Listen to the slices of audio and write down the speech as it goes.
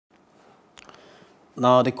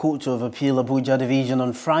Now, the Court of Appeal Abuja Division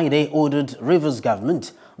on Friday ordered Rivers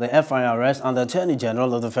government, the F.I.R.S. and the Attorney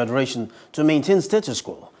General of the Federation to maintain status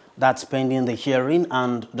quo. That's pending the hearing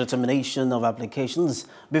and determination of applications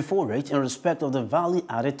before it in respect of the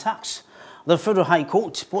value-added tax. The Federal High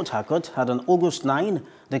Court, Port Harcourt, had on August 9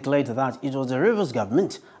 declared that it was the Rivers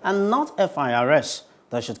government and not F.I.R.S.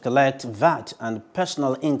 that should collect VAT and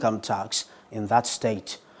personal income tax in that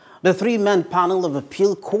state. The three-man panel of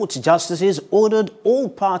appeal court justices ordered all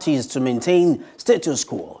parties to maintain status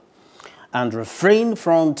quo and refrain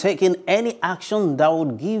from taking any action that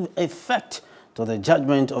would give effect to the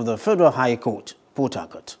judgment of the Federal High Court, Port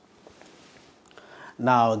Harcourt.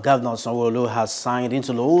 Now, Governor Sanwo-Olu has signed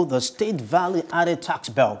into law the State Value-Added Tax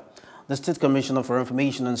Bill. The State Commissioner for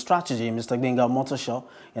Information and Strategy, Mr. Gbenga Motosho,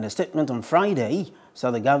 in a statement on Friday,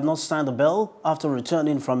 said the governor signed the bill after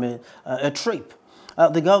returning from a trip.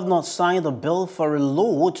 The governor signed the bill for a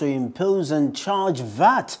law to impose and charge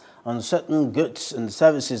VAT on certain goods and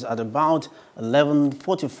services at about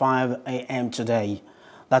 11:45 a.m. today.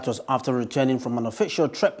 That was after returning from an official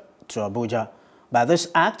trip to Abuja. By this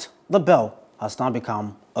act, the bill has now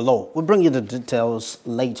become a law. We'll bring you the details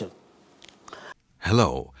later.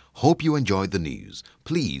 Hello, hope you enjoyed the news.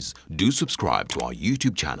 Please do subscribe to our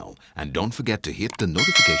YouTube channel and don't forget to hit the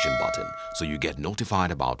notification button so you get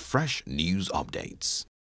notified about fresh news updates.